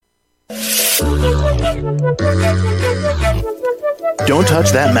Don't touch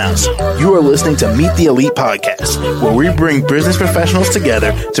that mouse. You are listening to Meet the Elite Podcast, where we bring business professionals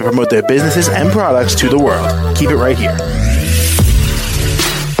together to promote their businesses and products to the world. Keep it right here.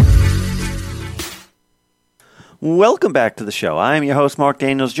 Welcome back to the show. I'm your host, Mark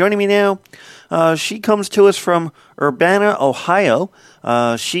Daniels. Joining me now, she comes to us from Urbana, Ohio.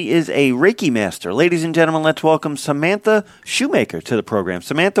 She is a Reiki master. Ladies and gentlemen, let's welcome Samantha Shoemaker to the program.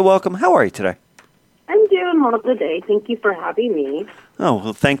 Samantha, welcome. How are you today? I'm doing well today. Thank you for having me. Oh,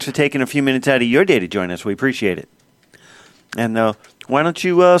 well, thanks for taking a few minutes out of your day to join us. We appreciate it. And why don't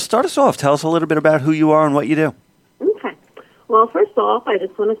you start us off? Tell us a little bit about who you are and what you do. Okay. Well, first off, I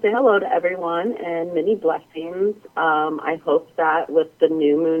just want to say hello to everyone and many blessings. I hope that with the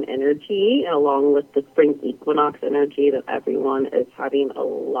new moon energy, along with the spring equinox energy, that everyone is having a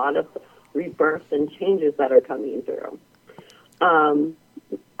lot of rebirths and changes that are coming through. I'm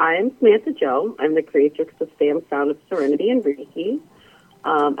Samantha Joe. I'm the creatrix of Sam Sound of Serenity and Reiki.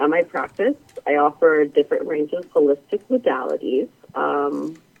 At my practice, I offer different ranges of holistic modalities.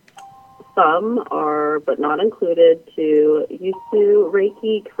 Some are, but not included, to Yusu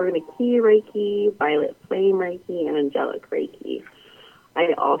Reiki, Karuna Ki Reiki, Violet Flame Reiki, and Angelic Reiki.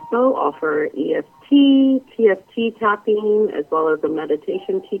 I also offer EFT, TFT tapping, as well as a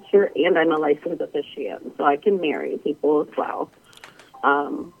meditation teacher, and I'm a licensed officiant, so I can marry people as well.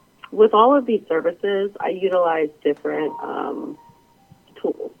 With all of these services, I utilize different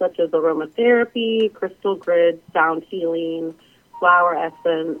tools, such as aromatherapy, crystal grid, sound healing, flower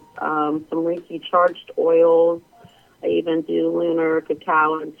essence, some Reiki charged oils. I even do lunar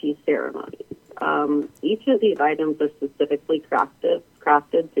cacao and tea ceremonies. Each of these items are specifically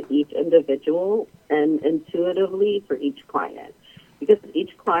crafted to each individual and intuitively for each client, because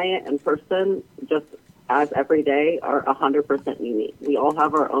each client and person, just as every day, are 100% unique. We all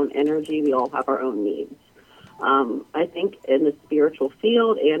have our own energy. We all have our own needs. I think in the spiritual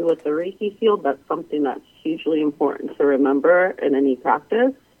field and with the Reiki field, that's something that's hugely important to remember in any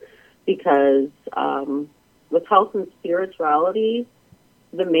practice, because with health and spirituality,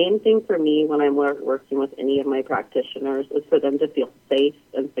 the main thing for me when I'm working with any of my practitioners is for them to feel safe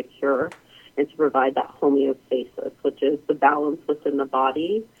and secure and to provide that homeostasis, which is the balance within the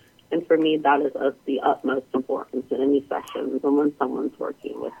body. And for me, that is of the utmost importance in any sessions and when someone's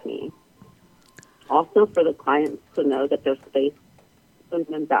working with me. Also, for the clients to know that their space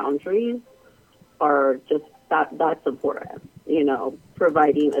and boundaries are just, that's important,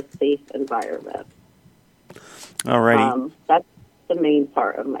 providing a safe environment. All righty. That's the main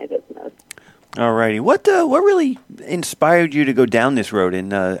part of my business. All righty. What really inspired you to go down this road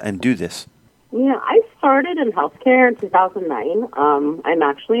and do this? Yeah, I started in healthcare in 2009. I'm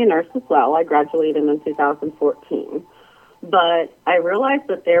actually a nurse as well. I graduated in 2014. But I realized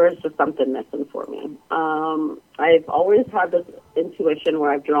that there was just something missing for me. I've always had this intuition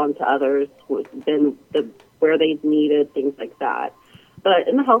where I've drawn to others, been where they've needed, things like that. But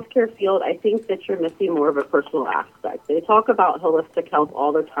in the healthcare field, I think that you're missing more of a personal aspect. They talk about holistic health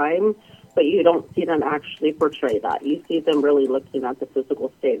all the time, but you don't see them actually portray that. You see them really looking at the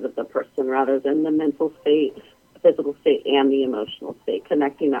physical state of the person rather than the mental state, the physical state, and the emotional state,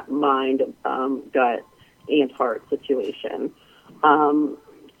 connecting that mind, gut, and heart situation.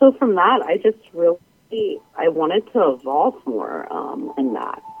 So from that, I just really, I wanted to evolve more in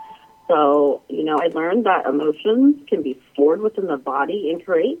that. So, I learned that emotions can be stored within the body and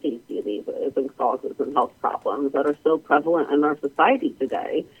create these diseases and causes and health problems that are so prevalent in our society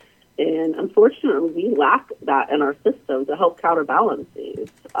today. And unfortunately, we lack that in our system to help counterbalance these.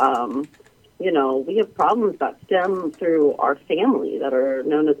 We have problems that stem through our family that are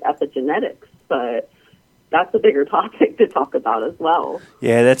known as epigenetics, but that's a bigger topic to talk about as well.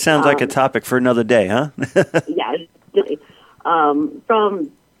 Yeah, that sounds like a topic for another day, huh? Yeah.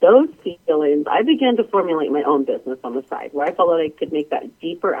 From those feelings, I began to formulate my own business on the side, where I felt like I could make that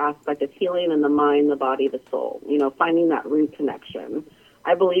deeper aspect of healing in the mind, the body, the soul, finding that root connection.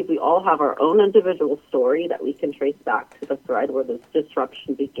 I believe we all have our own individual story that we can trace back to the thread where this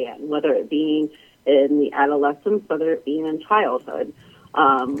disruption began, whether it being in the adolescence, whether it being in childhood.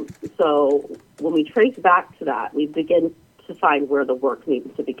 So when we trace back to that, we begin to find where the work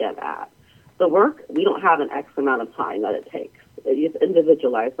needs to begin at. The work, we don't have an X amount of time that it takes. It is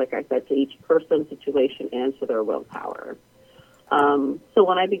individualized, like I said, to each person, situation, and to their willpower. So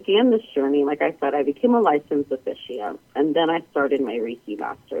when I began this journey, like I said, I became a licensed officiant, and then I started my Reiki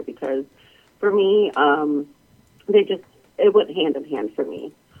master because for me, it went hand in hand for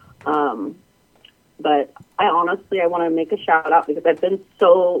me. But I want to make a shout out because I've been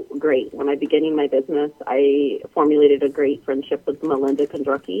so great. When I beginning my business, I formulated a great friendship with Melinda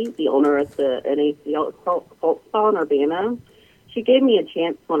Kondrucki, the owner of the NAC Salt Spa in Urbana. She gave me a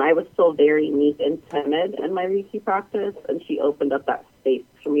chance when I was still very meek and timid in my Reiki practice, and she opened up that space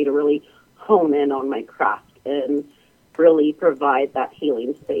for me to really hone in on my craft and really provide that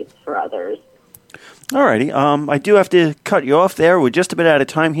healing space for others. All righty. I do have to cut you off there. We're just about out of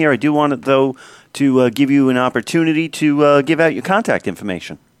time here. I do want, though, to give you an opportunity to give out your contact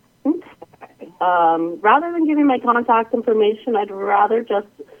information. Okay. Rather than giving my contact information, I'd rather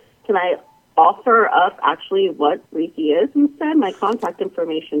can I offer up actually what Reiki is instead? My contact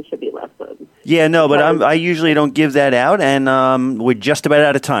information should be listed. Yeah, no, but I usually don't give that out, and we're just about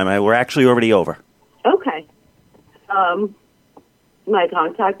out of time. We're actually already over. Okay. My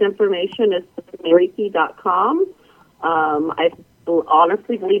contact information is reiki.com. I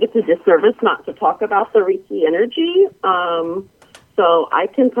honestly believe it's a disservice not to talk about the Reiki energy. So I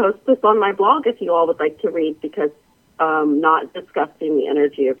can post this on my blog if you all would like to read, because not discussing the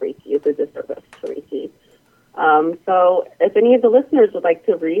energy of Reiki is a disservice to Reiki. So if any of the listeners would like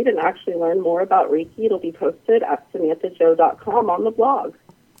to read and actually learn more about Reiki, it'll be posted at SamanthaJoe.com on the blog.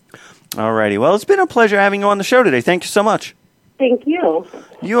 All righty. Well, it's been a pleasure having you on the show today. Thank you so much. Thank you.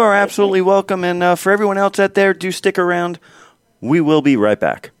 You are absolutely welcome. And for everyone else out there, do stick around. We will be right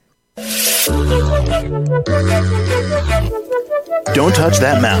back. Don't touch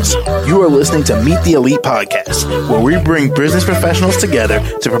that mouse. You are listening to Meet the Elite Podcast, where we bring business professionals together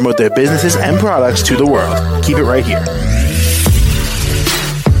to promote their businesses and products to the world. Keep it right here.